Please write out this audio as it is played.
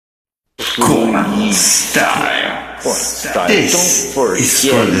Corn style. Corn style. This Don't is for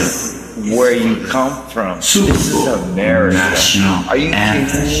forget the where you come from. Super This is Bowl America. national Are you kidding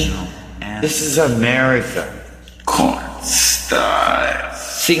anthem. me? This is America. Corn style.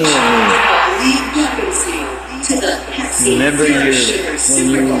 Sing with me. Remember when you at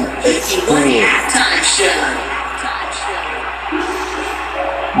school.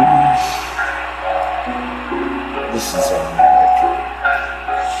 This is America.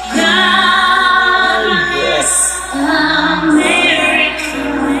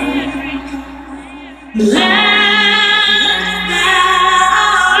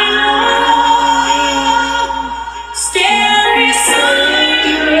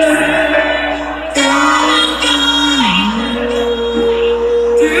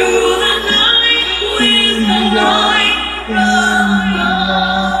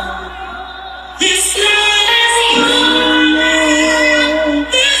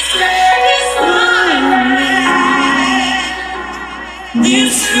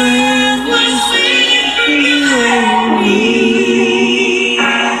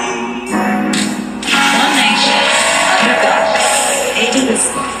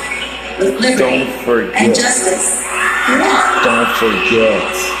 Don't forget. And justice. Don't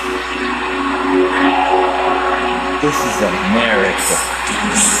forget. This is America.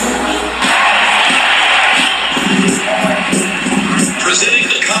 Presenting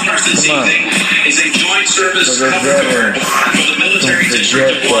the colors this evening is a joint service For the cover card veterans. for the military Don't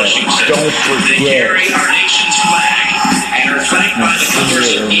district of forget Washington. that. Don't They forget. carry our nation's flag and are flanked by the colors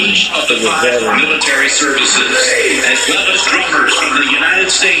of each of the For the 5 veterans. military services, as well as drummers from the United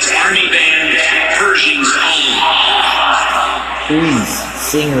States Army Band, Pershing's Own. Please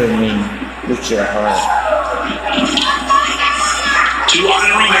sing with me with your heart. To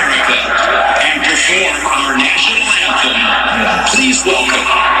honor America and perform our national anthem, please welcome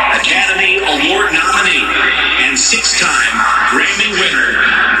Academy Award nominee and 6-time Grammy winner,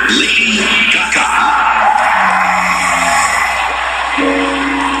 Lady Gaga.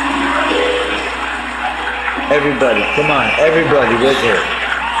 Everybody, come on, everybody with her.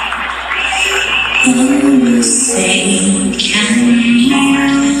 Say, can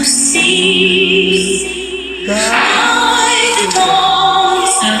you see by the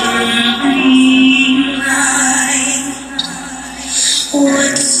dawn's early light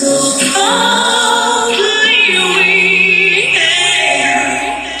what so proudly we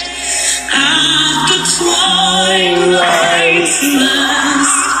hailed after twilight's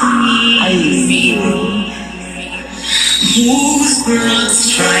last gleaming, whose broad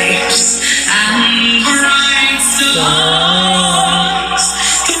stripes and bright stars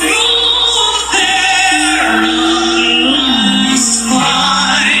through the perilous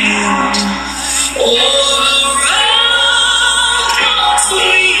fight all around us we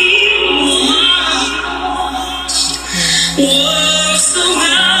watched were so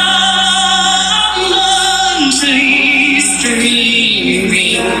gallantly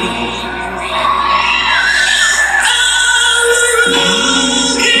streaming.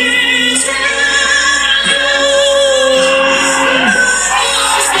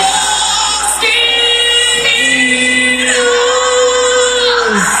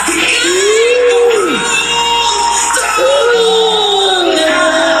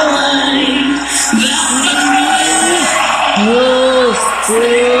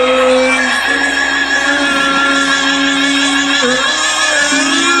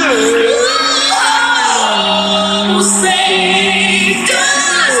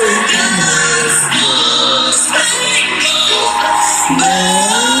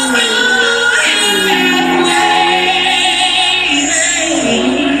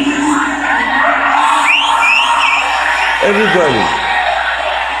 Everybody.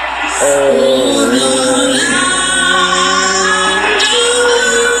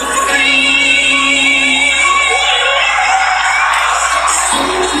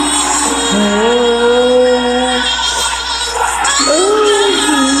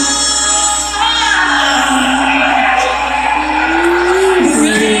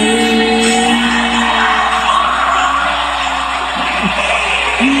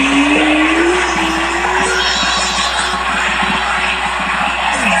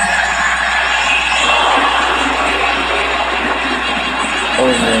 Oh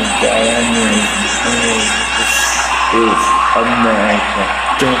my God, this is America.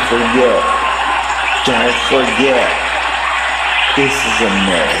 Don't forget. Don't forget. This is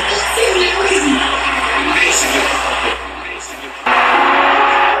America.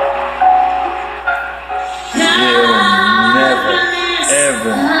 You'll never,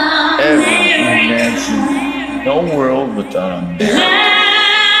 ever, ever imagine no world without America.